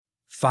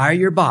Fire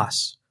your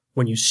boss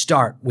when you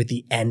start with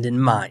the end in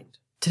mind.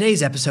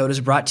 Today's episode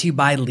is brought to you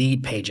by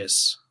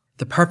Leadpages,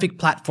 the perfect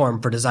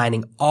platform for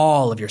designing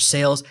all of your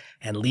sales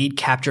and lead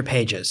capture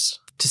pages.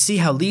 To see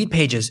how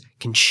Leadpages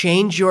can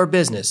change your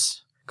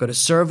business, go to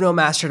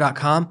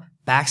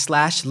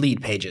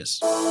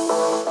servenomaster.com/leadpages.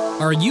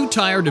 Are you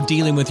tired of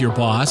dealing with your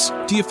boss?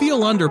 Do you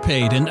feel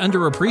underpaid and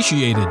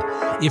underappreciated?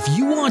 If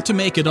you want to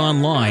make it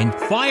online,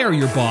 fire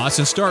your boss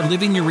and start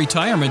living your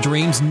retirement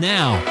dreams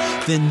now,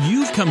 then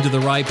you've come to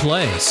the right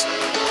place.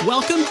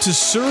 Welcome to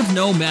Serve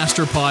No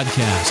Master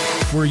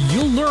Podcast, where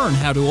you'll learn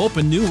how to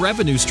open new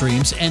revenue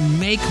streams and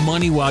make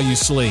money while you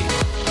sleep.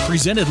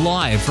 Presented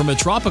live from a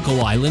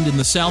tropical island in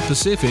the South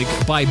Pacific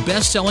by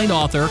best-selling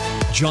author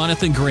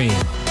Jonathan Green.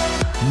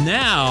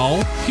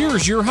 Now,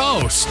 here's your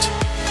host.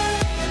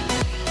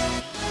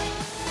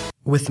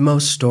 With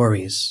most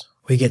stories,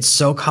 we get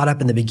so caught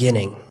up in the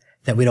beginning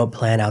that we don't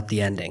plan out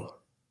the ending.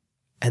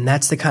 And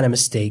that's the kind of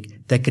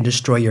mistake that can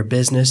destroy your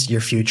business, your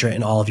future,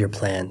 and all of your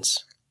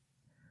plans.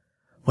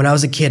 When I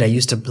was a kid, I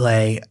used to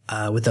play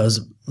with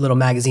those little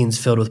magazines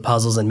filled with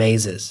puzzles and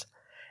mazes.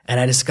 And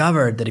I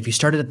discovered that if you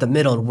started at the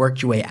middle and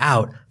worked your way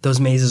out, those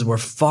mazes were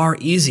far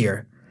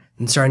easier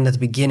than starting at the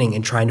beginning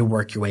and trying to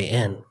work your way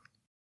in.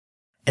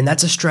 And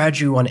that's a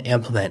strategy we want to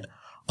implement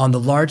on the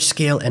large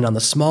scale and on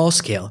the small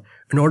scale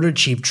in order to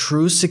achieve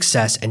true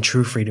success and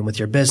true freedom with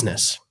your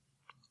business.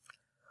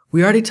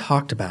 We already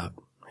talked about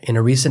in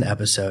a recent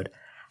episode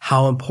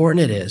how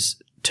important it is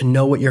to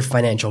know what your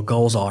financial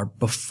goals are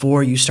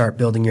before you start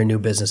building your new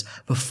business,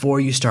 before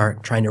you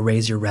start trying to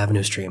raise your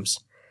revenue streams.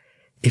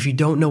 If you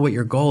don't know what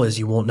your goal is,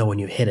 you won't know when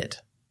you hit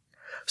it.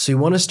 So you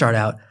want to start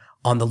out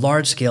on the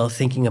large scale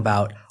thinking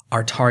about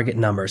our target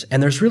numbers.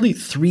 And there's really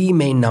three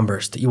main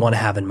numbers that you want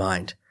to have in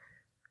mind.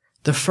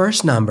 The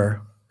first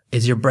number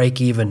is your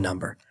break-even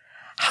number.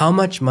 How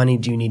much money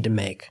do you need to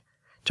make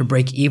to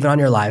break even on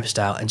your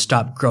lifestyle and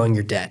stop growing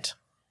your debt?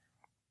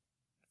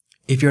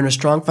 If you're in a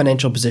strong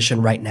financial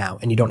position right now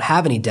and you don't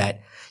have any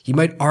debt, you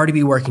might already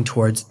be working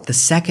towards the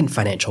second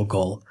financial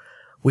goal,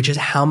 which is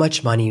how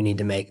much money you need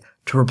to make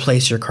to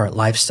replace your current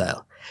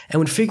lifestyle. And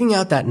when figuring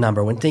out that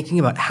number, when thinking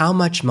about how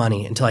much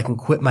money until I can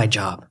quit my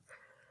job,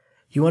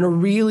 you want to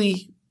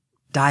really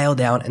dial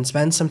down and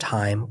spend some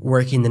time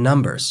working the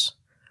numbers.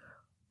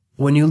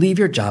 When you leave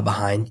your job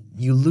behind,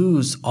 you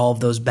lose all of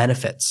those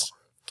benefits.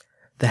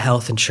 The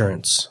health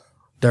insurance,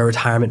 the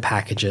retirement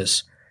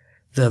packages,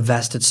 the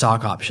vested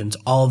stock options,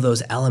 all of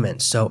those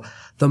elements. So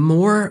the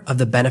more of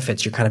the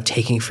benefits you're kind of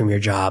taking from your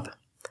job,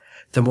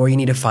 the more you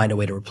need to find a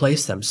way to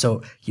replace them.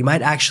 So you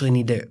might actually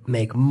need to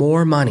make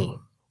more money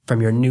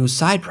from your new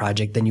side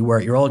project than you were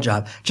at your old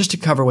job just to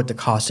cover what the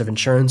cost of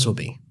insurance will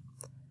be.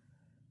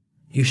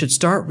 You should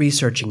start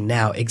researching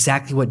now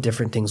exactly what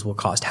different things will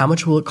cost. How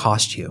much will it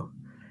cost you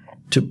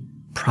to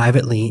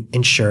privately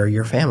insure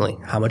your family?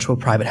 How much will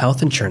private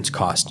health insurance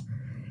cost?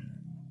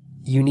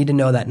 You need to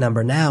know that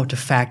number now to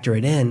factor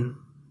it in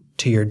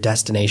to your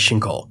destination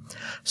goal.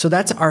 So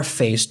that's our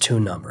phase 2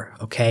 number,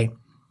 okay?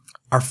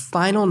 Our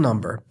final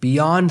number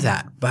beyond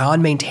that,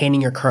 beyond maintaining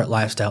your current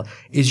lifestyle,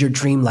 is your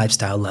dream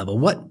lifestyle level.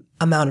 What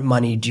amount of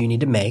money do you need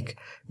to make?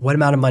 What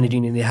amount of money do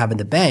you need to have in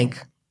the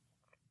bank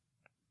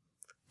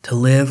to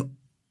live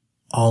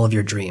all of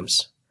your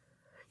dreams?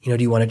 Do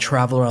you want to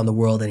travel around the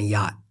world in a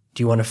yacht?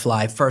 Do you want to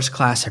fly first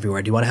class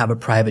everywhere? Do you want to have a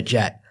private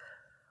jet?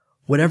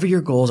 Whatever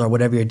your goals are,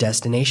 whatever your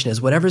destination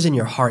is, whatever's in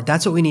your heart,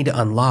 that's what we need to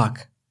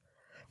unlock,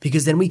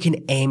 because then we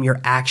can aim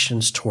your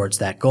actions towards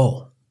that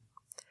goal.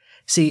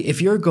 See, if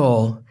your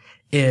goal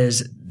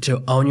is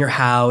to own your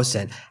house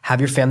and have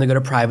your family go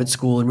to private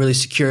school and really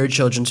secure your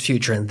children's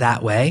future in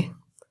that way,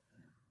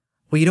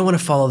 well, you don't want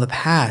to follow the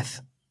path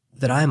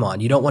that I'm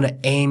on. You don't want to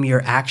aim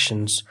your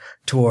actions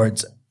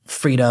towards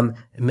freedom,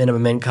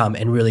 minimum income,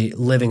 and really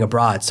living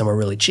abroad somewhere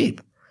really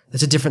cheap.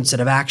 That's a different set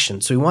of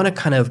actions. So we want to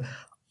kind of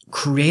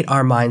create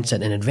our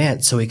mindset in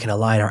advance so we can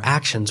align our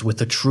actions with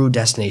the true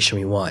destination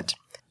we want.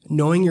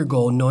 Knowing your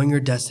goal, knowing your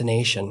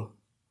destination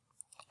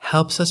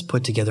helps us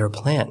put together a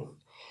plan.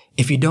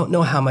 If you don't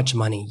know how much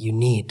money you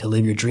need to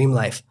live your dream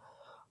life,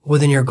 well,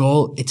 then your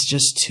goal,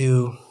 it's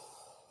too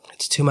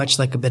much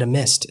like a bit of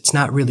mist. It's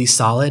not really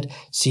solid,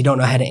 so you don't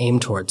know how to aim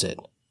towards it.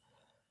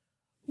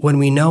 When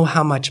we know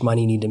how much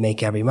money you need to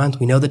make every month,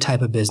 we know the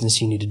type of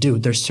business you need to do.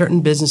 There's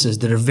certain businesses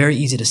that are very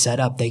easy to set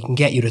up. They can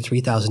get you to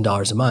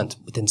 $3,000 a month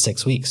within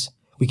 6 weeks.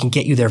 We can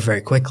get you there very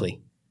quickly.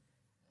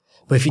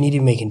 But if you need to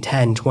be making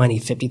 $10,000,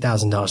 $20,000,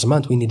 $50,000 a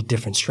month, we need a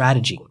different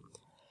strategy.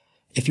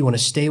 If you want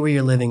to stay where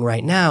you're living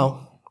right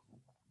now,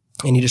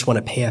 and you just want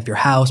to pay off your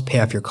house, pay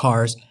off your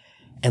cars,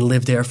 and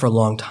live there for a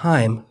long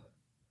time,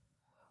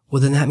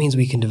 well, then that means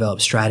we can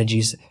develop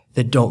strategies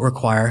that don't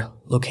require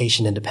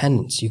location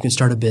independence. You can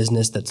start a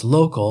business that's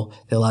local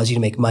that allows you to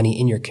make money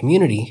in your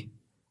community.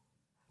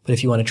 But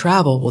if you want to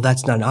travel, well,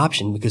 that's not an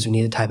option because we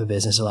need a type of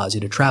business that allows you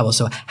to travel.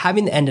 So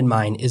having the end in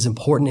mind is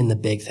important in the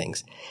big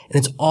things. And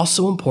it's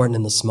also important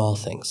in the small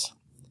things.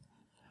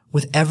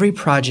 With every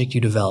project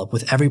you develop,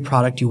 with every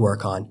product you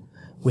work on,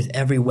 With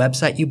every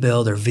website you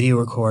build or video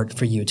record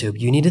for YouTube,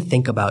 you need to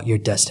think about your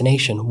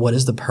destination. What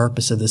is the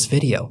purpose of this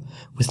video?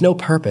 With no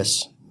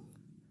purpose,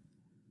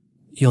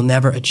 you'll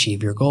never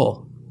achieve your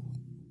goal.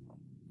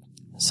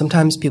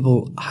 Sometimes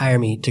people hire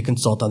me to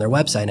consult on their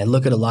website, and I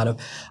look at a lot of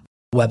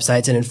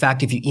websites. And in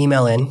fact, if you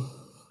email in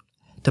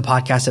to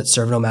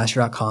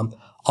podcast@servenomaster.com,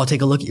 I'll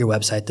take a look at your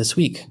website this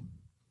week.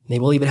 Maybe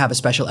we'll even have a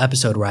special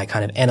episode where I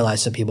kind of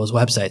analyze some people's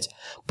websites.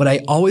 But I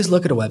always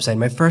look at a website.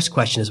 My first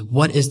question is,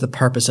 what is the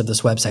purpose of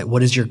this website?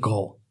 What is your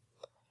goal?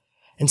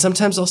 And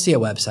sometimes I'll see a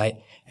website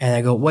and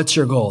I go, what's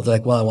your goal? They're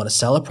like, well, I want to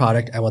sell a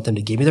product. I want them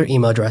to give me their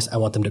email address. I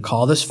want them to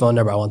call this phone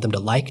number. I want them to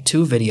like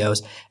 2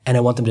 videos, and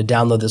I want them to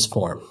download this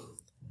form.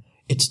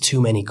 It's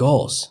too many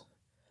goals.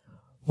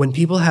 When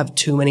people have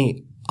too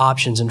many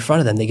options in front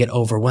of them, they get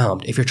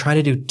overwhelmed. If you're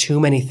trying to do too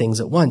many things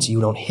at once, you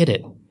don't hit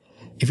it.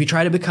 If you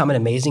try to become an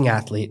amazing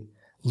athlete,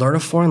 learn a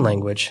foreign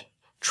language,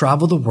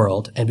 travel the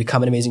world, and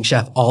become an amazing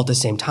chef all at the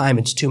same time,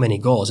 it's too many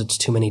goals. It's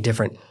too many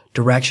different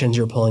directions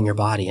you're pulling your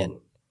body in.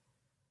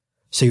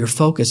 So your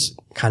focus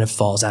kind of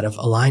falls out of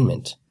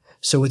alignment.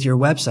 So with your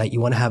website,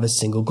 you want to have a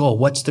single goal.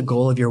 What's the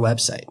goal of your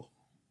website?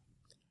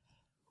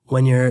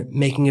 When you're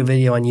making a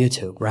video on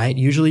YouTube, right?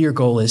 Usually your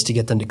goal is to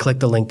get them to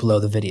click the link below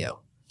the video.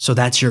 So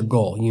that's your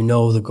goal. You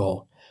know the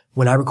goal.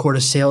 When I record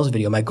a sales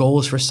video, my goal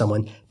is for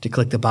someone to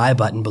click the buy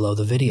button below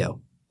the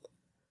video.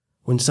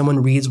 When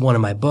someone reads one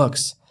of my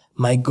books,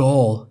 my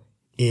goal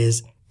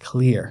is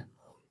clear.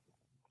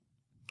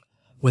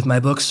 With my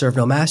book, Serve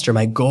No Master,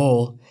 my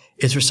goal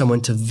is for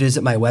someone to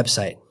visit my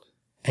website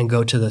and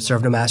go to the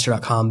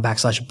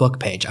servenomaster.com/book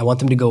page. I want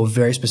them to go to a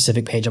very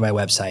specific page on my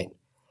website.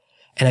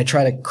 And I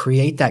try to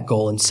create that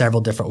goal in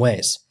several different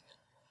ways.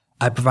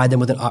 I provide them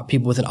with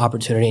people with an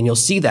opportunity, and you'll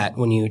see that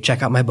when you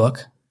check out my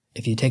book.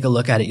 If you take a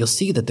look at it, you'll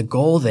see that the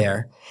goal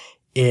there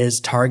is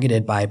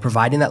targeted by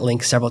providing that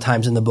link several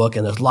times in the book,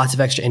 and there's lots of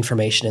extra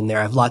information in there.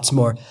 I have lots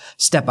more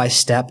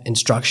step-by-step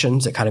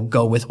instructions that kind of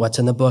go with what's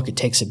in the book. It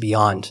takes it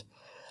beyond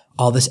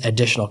all this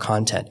additional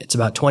content. It's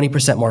about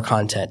 20% more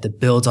content that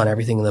builds on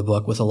everything in the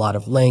book with a lot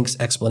of links,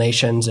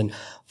 explanations, and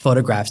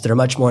photographs that are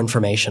much more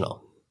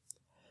informational.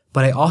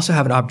 But I also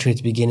have an opportunity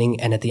at the beginning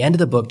and at the end of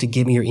the book to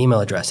give me your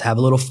email address, have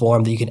a little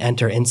form that you can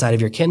enter inside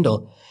of your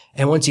Kindle.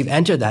 And once you've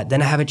entered that,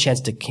 then I have a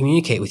chance to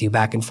communicate with you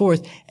back and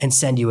forth and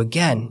send you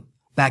again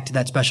back to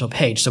that special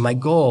page. So my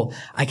goal,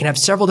 I can have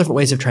several different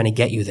ways of trying to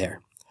get you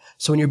there.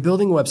 So when you're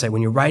building a website,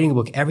 when you're writing a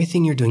book,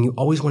 everything you're doing, you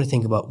always want to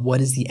think about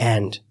what is the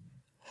end.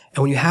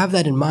 And when you have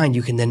that in mind,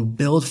 you can then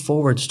build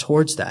forwards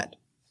towards that.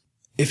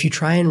 If you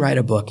try and write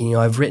a book, and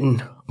I've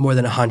written more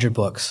than 100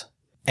 books,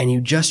 and you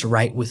just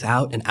write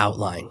without an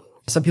outline.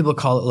 Some people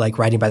call it like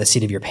writing by the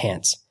seat of your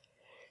pants.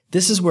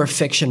 This is where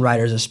fiction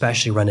writers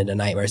especially run into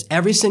nightmares.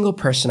 Every single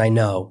person I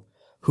know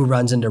who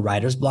runs into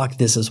writer's block,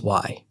 this is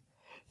why.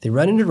 They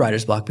run into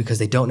writer's block because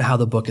they don't know how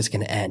the book is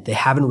going to end. They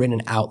haven't written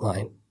an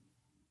outline.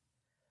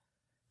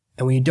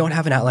 And when you don't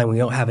have an outline, when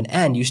you don't have an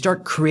end, you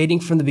start creating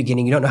from the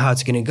beginning. You don't know how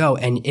it's going to go,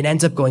 and it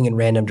ends up going in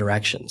random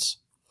directions.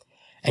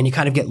 And you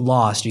kind of get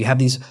lost. You have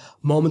these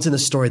moments in the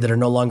story that are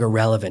no longer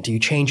relevant. You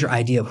change your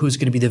idea of who's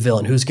going to be the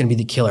villain, who's going to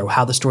be the killer,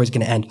 how the story's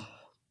going to end.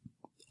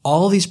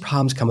 All of these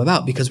problems come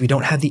about because we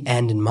don't have the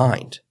end in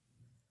mind.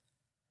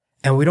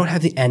 And when we don't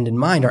have the end in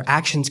mind, our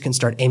actions can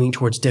start aiming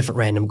towards different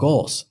random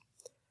goals.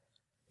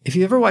 If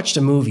you ever watched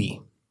a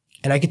movie,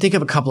 and I can think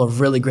of a couple of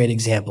really great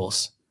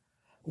examples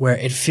where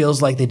it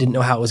feels like they didn't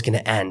know how it was going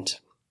to end.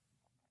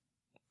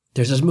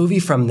 There's this movie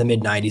from the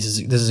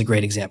mid-90s. This is a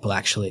great example,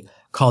 actually,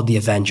 called The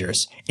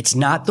Avengers. It's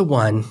not the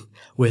one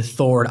with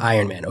Thor and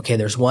Iron Man. Okay,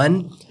 there's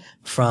one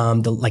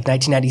from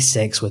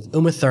 1996 with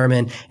Uma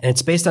Thurman, and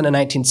it's based on a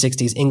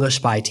 1960s English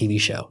spy TV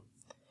show.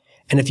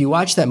 And if you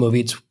watch that movie,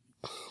 it's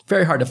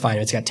very hard to find.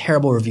 It's got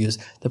terrible reviews.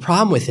 The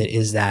problem with it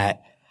is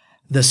that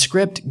the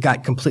script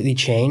got completely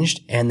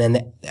changed, and then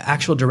the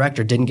actual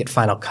director didn't get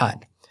final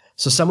cut.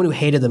 So someone who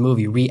hated the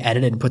movie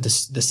re-edited and put the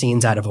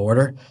scenes out of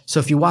order. So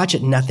if you watch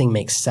it, nothing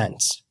makes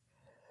sense.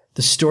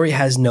 The story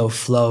has no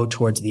flow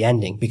towards the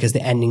ending because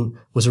the ending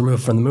was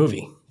removed from the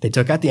movie. They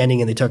took out the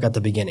ending and they took out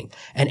the beginning.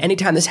 And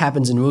anytime this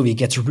happens in a movie, it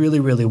gets really,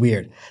 really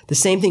weird. The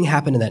same thing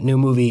happened in that new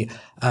movie,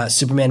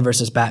 Superman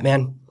versus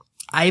Batman.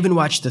 I even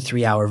watched the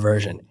 3-hour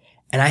version,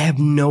 and I have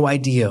no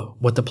idea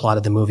what the plot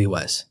of the movie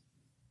was.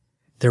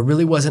 There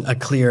really wasn't a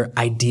clear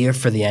idea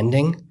for the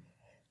ending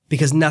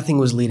because nothing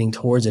was leading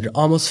towards it. It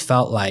almost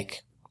felt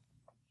like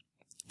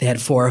they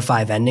had 4 or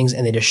 5 endings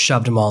and they just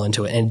shoved them all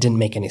into it, and it didn't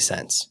make any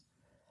sense.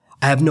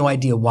 I have no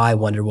idea why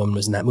Wonder Woman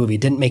was in that movie.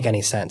 It didn't make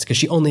any sense because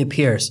she only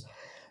appears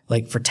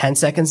like for 10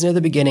 seconds near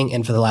the beginning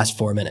and for the last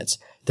 4 minutes.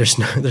 There's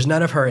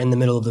none of her in the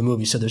middle of the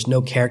movie, so there's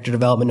no character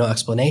development, no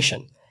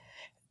explanation.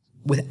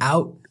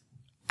 Without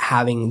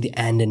having the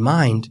end in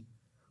mind,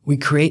 we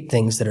create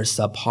things that are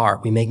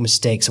subpar. We make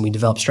mistakes and we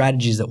develop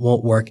strategies that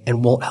won't work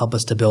and won't help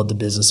us to build the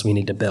business we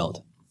need to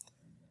build.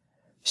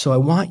 So I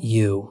want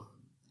you,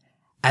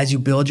 as you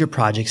build your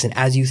projects and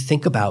as you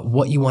think about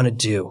what you want to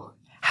do,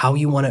 how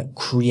you want to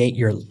create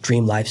your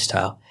dream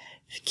lifestyle,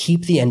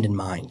 keep the end in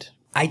mind.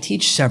 I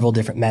teach several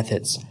different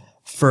methods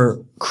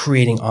for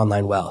creating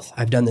online wealth.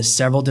 I've done this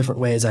several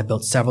different ways. I've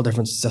built several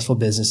different successful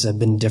businesses. I've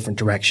been in different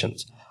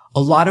directions.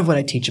 A lot of what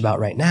I teach about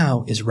right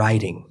now is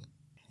writing.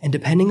 And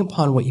depending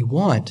upon what you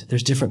want,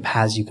 there's different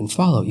paths you can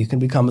follow. You can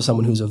become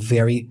someone who's a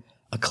very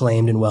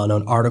acclaimed and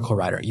well-known article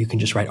writer. You can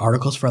just write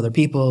articles for other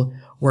people,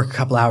 work a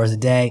couple hours a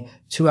day,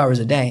 2 hours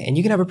a day, and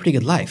you can have a pretty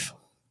good life.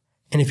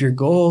 And if your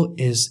goal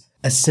is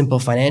a simple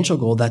financial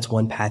goal, that's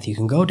one path you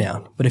can go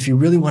down. But if you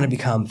really want to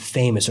become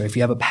famous, or if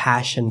you have a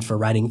passion for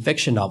writing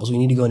fiction novels, we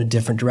need to go in a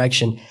different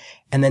direction.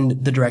 And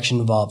then the direction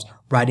involves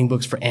writing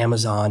books for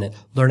Amazon and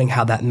learning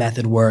how that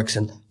method works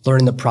and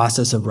learning the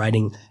process of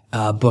writing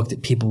a book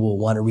that people will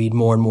want to read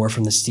more and more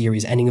from the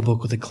series, ending a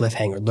book with a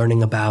cliffhanger,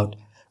 learning about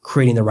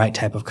creating the right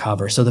type of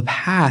cover. So the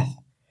path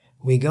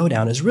we go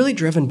down is really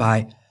driven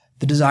by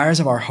the desires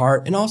of our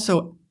heart and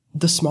also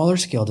the smaller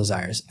scale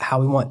desires,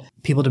 how we want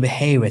people to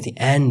behave at the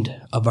end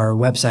of our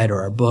website or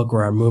our book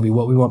or our movie,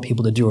 what we want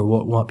people to do or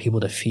what we want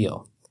people to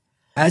feel.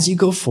 As you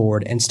go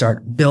forward and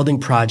start building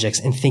projects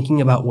and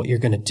thinking about what you're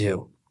going to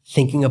do,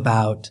 thinking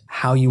about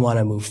how you want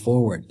to move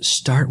forward,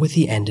 start with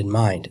the end in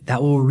mind.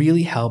 That will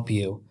really help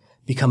you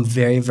become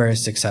very, very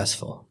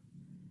successful.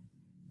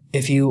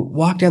 If you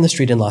walk down the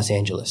street in Los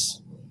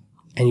Angeles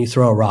and you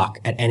throw a rock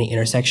at any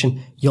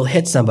intersection, you'll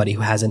hit somebody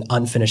who has an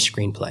unfinished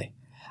screenplay.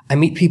 I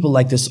meet people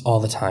like this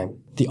all the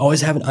time. They always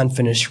have an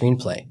unfinished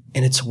screenplay,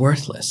 and it's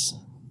worthless.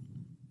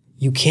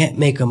 You can't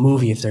make a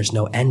movie if there's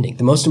no ending.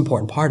 The most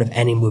important part of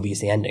any movie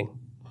is the ending.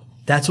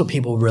 That's what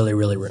people really,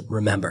 really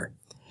remember.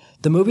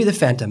 The movie The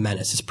Phantom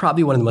Menace is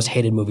probably one of the most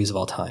hated movies of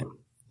all time.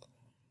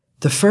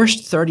 The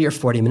first 30 or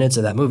 40 minutes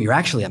of that movie are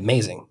actually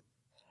amazing.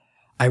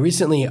 I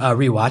recently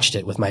rewatched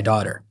it with my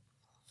daughter,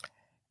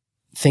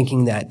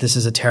 thinking that this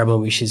is a terrible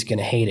movie, she's going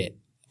to hate it.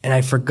 And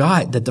I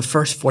forgot that the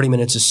first 40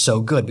 minutes is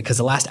so good because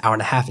the last hour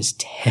and a half is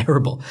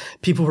terrible.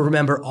 People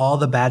remember all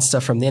the bad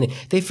stuff from the ending.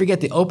 They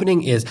forget the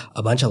opening is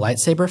a bunch of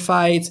lightsaber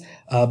fights,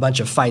 a bunch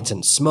of fights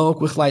in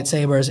smoke with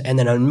lightsabers, and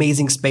then an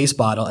amazing space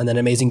battle, and then an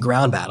amazing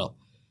ground battle.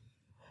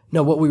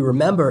 No, what we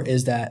remember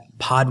is that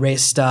pod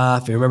race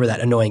stuff. We remember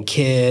that annoying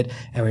kid,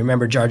 and we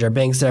remember Jar Jar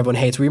Binks that everyone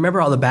hates. We remember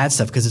all the bad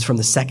stuff because it's from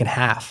the second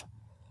half.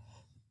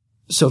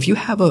 So if you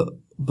have a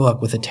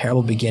book with a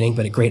terrible beginning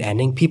but a great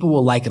ending, people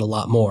will like it a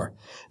lot more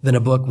than a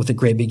book with a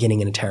great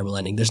beginning and a terrible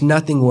ending. There's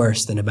nothing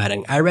worse than a bad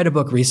ending. I read a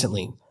book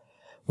recently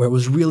where it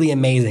was really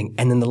amazing,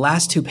 and in the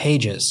last 2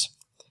 pages,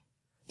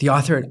 the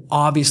author had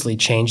obviously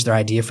changed their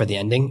idea for the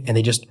ending, and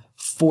they just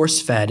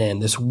force-fed in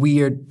this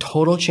weird,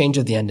 total change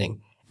of the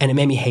ending, and it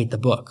made me hate the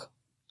book.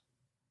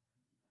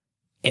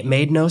 It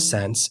made no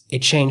sense.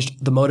 It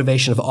changed the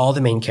motivation of all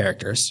the main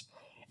characters,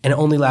 and it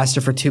only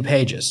lasted for 2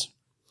 pages.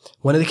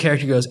 One of the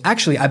characters goes,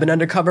 actually, I've been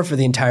undercover for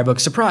the entire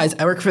book. Surprise,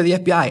 I work for the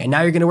FBI, and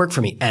now you're going to work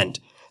for me. End.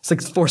 It's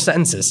like 4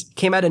 sentences.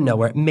 Came out of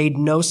nowhere. It made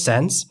no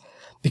sense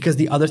because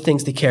the other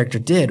things the character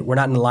did were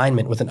not in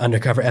alignment with an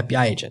undercover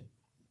FBI agent.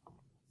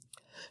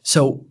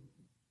 So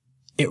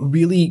it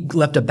really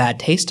left a bad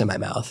taste in my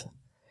mouth,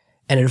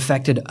 and it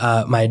affected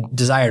my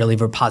desire to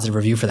leave a positive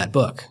review for that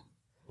book.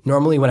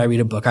 Normally, when I read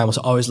a book, I almost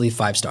always leave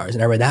 5 stars.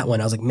 And I read that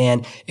one. I was like,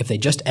 man, if they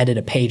just ended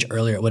a page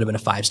earlier, it would have been a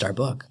 5-star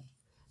book.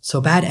 So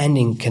a bad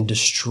ending can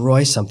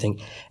destroy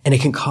something, and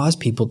it can cause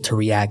people to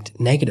react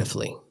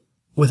negatively.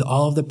 With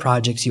all of the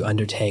projects you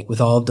undertake,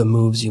 with all of the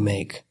moves you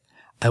make,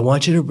 I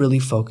want you to really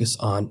focus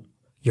on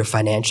your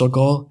financial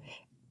goal,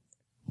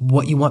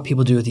 what you want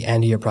people to do at the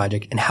end of your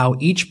project, and how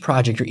each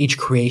project or each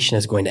creation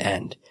is going to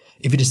end.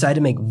 If you decide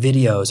to make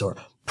videos or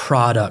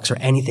products or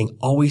anything,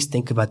 always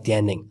think about the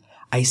ending.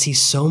 I see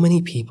so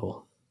many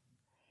people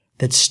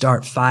that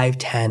start 5,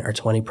 10, or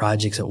 20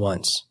 projects at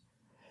once.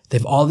 They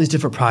have all these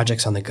different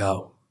projects on the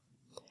go.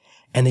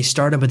 And they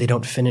start them, but they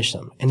don't finish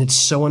them. And it's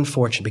so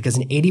unfortunate because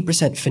an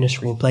 80%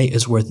 finished screenplay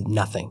is worth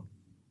nothing.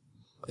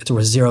 It's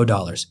worth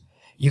 $0.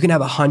 You can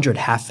have 100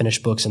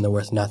 half-finished books and they're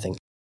worth nothing.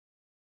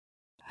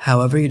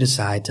 However you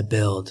decide to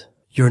build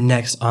your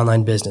next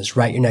online business,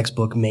 write your next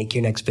book, make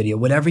your next video,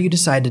 whatever you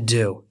decide to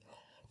do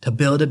to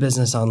build a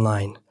business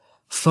online,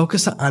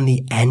 focus on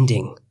the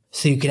ending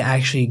so you can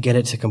actually get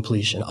it to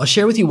completion. I'll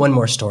share with you one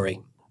more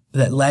story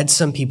that led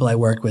some people I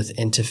worked with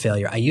into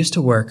failure. I used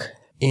to work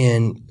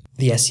in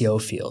the SEO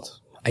field.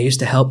 I used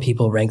to help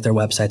people rank their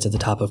websites at the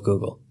top of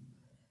Google.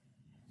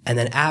 And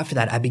then after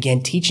that, I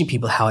began teaching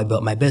people how I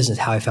built my business,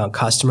 how I found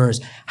customers,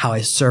 how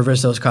I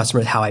serviced those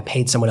customers, how I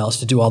paid someone else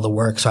to do all the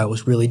work. So I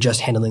was really just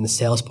handling the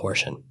sales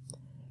portion.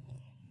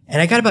 And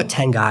I got about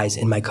 10 guys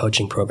in my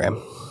coaching program.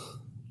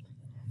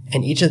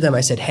 And each of them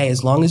I said, hey,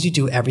 as long as you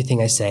do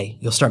everything I say,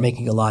 you'll start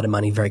making a lot of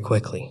money very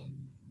quickly.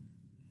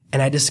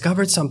 And I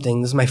discovered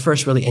something. This is my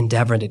first really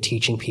endeavor into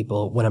teaching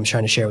people what I'm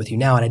trying to share with you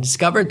now. And I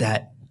discovered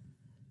that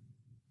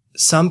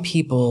some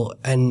people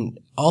and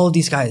all of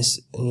these guys,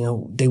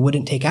 they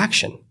wouldn't take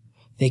action.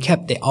 They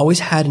always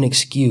had an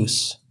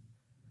excuse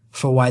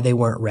for why they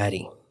weren't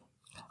ready.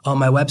 Oh,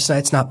 my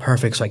website's not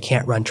perfect, so I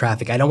can't run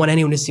traffic. I don't want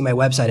anyone to see my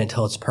website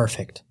until it's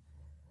perfect.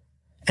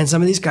 And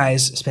some of these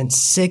guys spent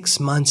 6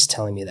 months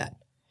telling me that.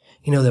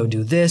 They would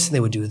do this and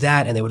they would do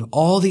that and they would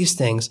all these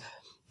things,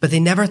 but they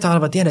never thought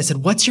about the end. I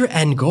said, what's your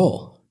end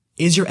goal?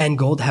 Is your end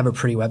goal to have a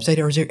pretty website,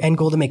 or is your end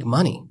goal to make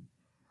money?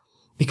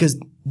 Because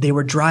they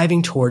were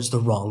driving towards the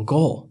wrong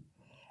goal.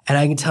 And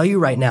I can tell you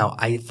right now,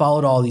 I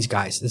followed all these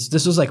guys.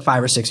 This was like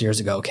 5 or 6 years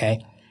ago,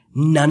 okay?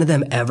 None of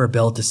them ever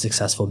built a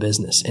successful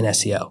business in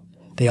SEO.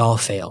 They all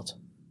failed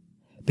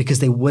because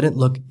they wouldn't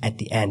look at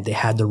the end. They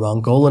had the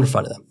wrong goal in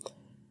front of them.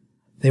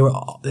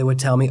 They would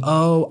tell me,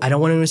 oh, I don't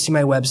want anyone to see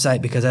my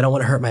website because I don't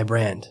want to hurt my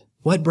brand.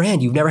 What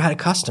brand? You've never had a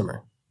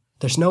customer.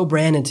 There's no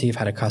brand until you've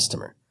had a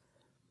customer.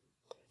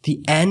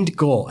 The end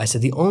goal, I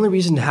said, the only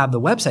reason to have the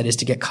website is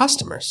to get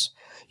customers.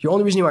 Your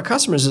only reason you want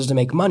customers is to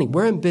make money.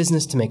 We're in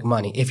business to make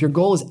money. If your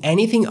goal is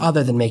anything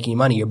other than making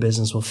money, your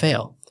business will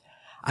fail.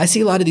 I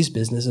see a lot of these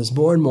businesses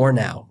more and more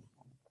now,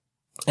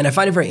 and I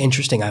find it very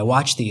interesting. I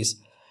watch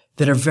these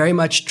that are very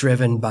much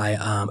driven by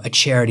a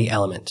charity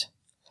element.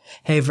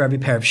 Hey, for every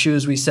pair of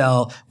shoes we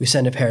sell, we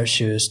send a pair of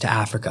shoes to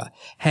Africa.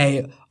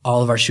 Hey,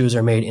 all of our shoes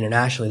are made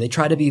internationally. They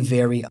try to be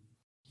very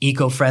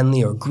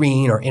eco-friendly or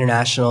green or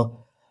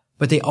international,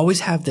 but they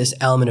always have this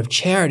element of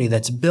charity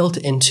that's built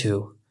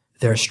into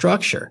their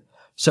structure.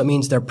 So it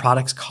means their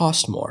products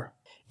cost more.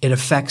 It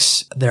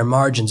affects their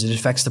margins. It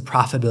affects the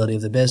profitability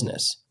of the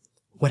business.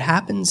 What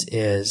happens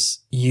is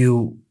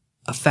you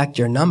affect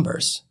your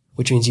numbers,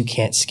 which means you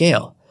can't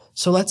scale.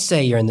 So let's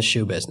say you're in the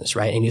shoe business,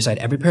 right? And you decide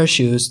every pair of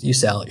shoes you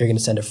sell, you're going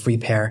to send a free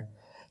pair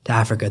to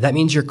Africa. That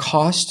means your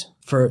cost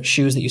for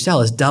shoes that you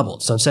sell is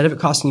doubled. So instead of it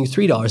costing you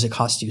 $3, it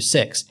costs you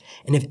 $6.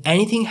 And if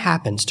anything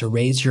happens to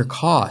raise your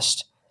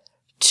cost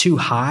too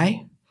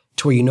high,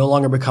 to where you no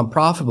longer become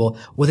profitable,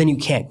 well, then you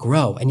can't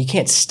grow and you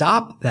can't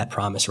stop that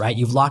promise, right?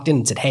 You've locked in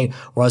and said, hey,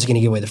 we're always going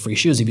to give away the free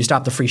shoes. If you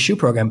stop the free shoe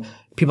program,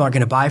 people aren't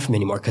going to buy from you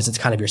anymore because it's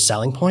kind of your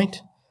selling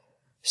point.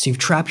 So you've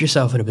trapped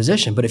yourself in a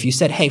position. But if you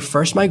said, hey,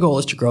 first my goal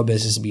is to grow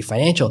business and be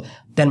financial,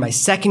 then my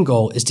second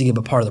goal is to give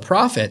a part of the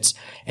profits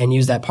and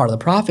use that part of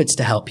the profits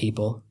to help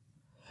people,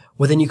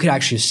 well, then you could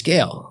actually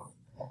scale.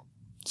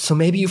 So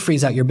maybe you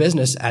freeze out your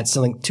business at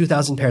selling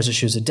 2,000 pairs of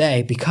shoes a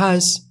day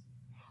because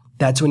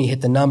that's when you hit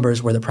the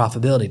numbers where the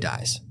profitability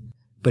dies.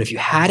 But if you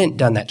hadn't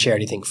done that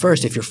charity thing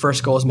first, if your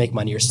first goal is make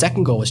money, your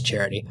second goal was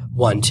charity,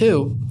 1,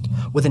 2,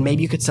 well, then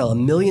maybe you could sell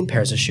 1 million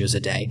pairs of shoes a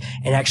day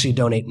and actually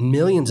donate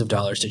millions of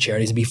dollars to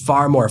charities and be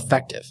far more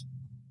effective.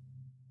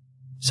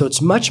 So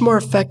it's much more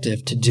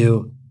effective to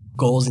do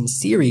goals in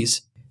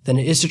series than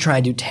it is to try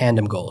and do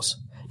tandem goals.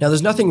 Now,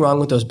 there's nothing wrong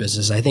with those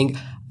businesses. I think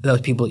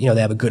those people, they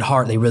have a good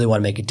heart. They really want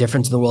to make a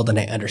difference in the world, and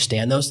I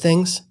understand those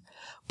things.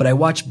 But I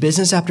watch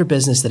business after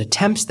business that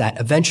attempts that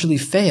eventually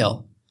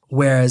fail.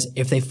 Whereas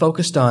if they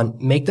focused on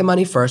make the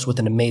money first with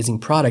an amazing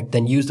product,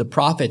 then use the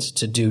profits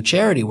to do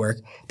charity work,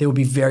 they would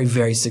be very,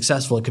 very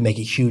successful and could make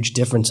a huge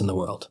difference in the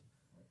world.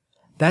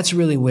 That's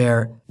really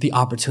where the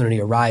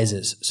opportunity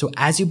arises. So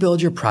as you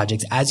build your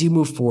projects, as you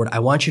move forward, I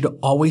want you to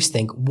always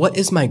think, what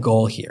is my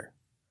goal here?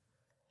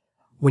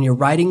 When you're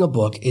writing a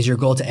book, is your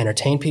goal to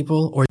entertain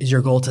people or is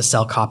your goal to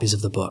sell copies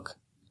of the book?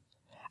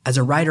 As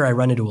a writer, I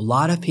run into a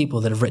lot of people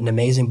that have written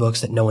amazing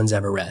books that no one's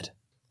ever read.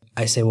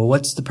 I say, well,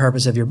 what's the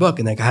purpose of your book?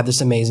 And I have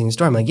this amazing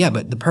story. I'm like, yeah,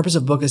 but the purpose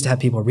of a book is to have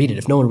people read it.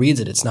 If no one reads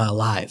it, it's not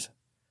alive.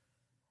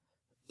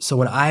 So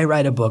when I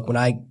write a book, when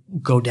I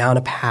go down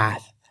a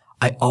path,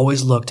 I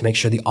always look to make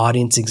sure the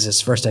audience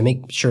exists first. I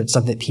make sure it's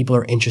something that people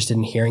are interested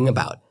in hearing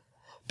about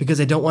because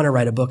I don't want to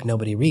write a book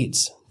nobody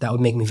reads. That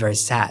would make me very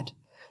sad.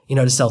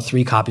 To sell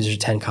 3 copies or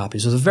 10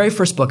 copies. So the very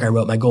first book I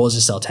wrote, my goal is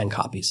to sell 10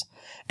 copies.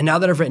 And now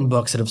that I've written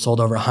books that have sold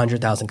over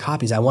 100,000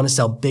 copies, I want to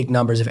sell big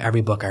numbers of every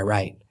book I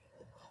write.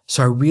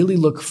 So I really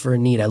look for a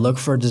need. I look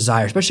for a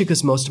desire, especially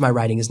because most of my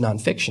writing is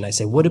nonfiction. I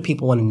say, what do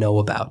people want to know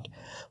about?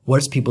 What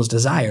is people's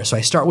desire? So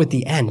I start with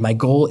the end. My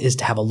goal is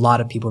to have a lot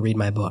of people read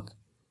my book.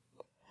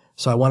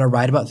 So I want to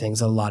write about things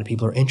that a lot of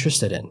people are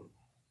interested in.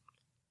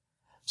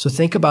 So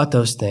think about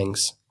those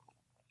things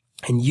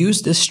and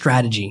use this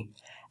strategy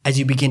as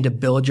you begin to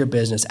build your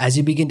business, as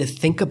you begin to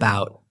think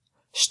about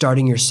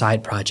starting your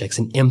side projects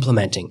and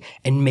implementing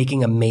and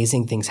making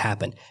amazing things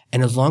happen.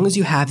 And as long as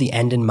you have the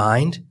end in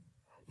mind,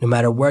 no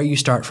matter where you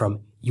start from,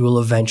 you will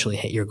eventually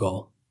hit your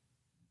goal.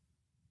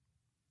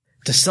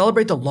 To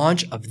celebrate the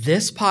launch of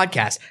this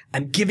podcast,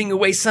 I'm giving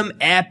away some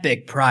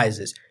epic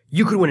prizes.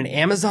 You could win an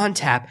Amazon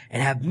tap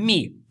and have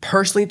me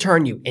personally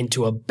turn you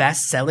into a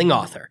best-selling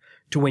author.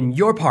 To win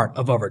your part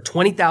of over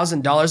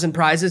 $20,000 in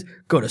prizes,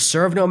 go to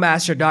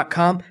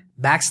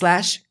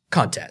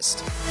servenomaster.com/contest.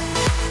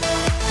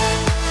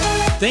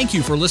 Thank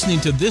you for listening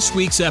to this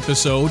week's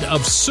episode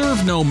of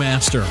Serve No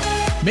Master.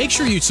 Make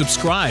sure you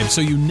subscribe so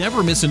you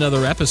never miss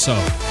another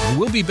episode.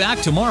 We'll be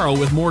back tomorrow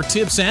with more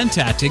tips and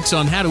tactics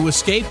on how to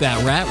escape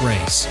that rat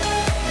race.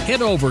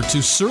 Head over to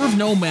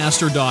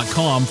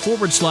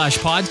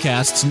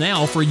servenomaster.com/podcasts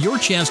now for your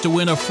chance to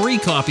win a free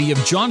copy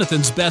of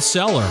Jonathan's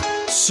bestseller,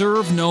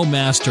 Serve No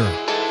Master.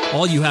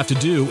 All you have to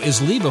do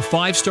is leave a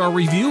 5-star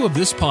review of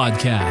this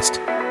podcast.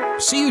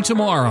 See you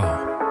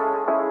tomorrow.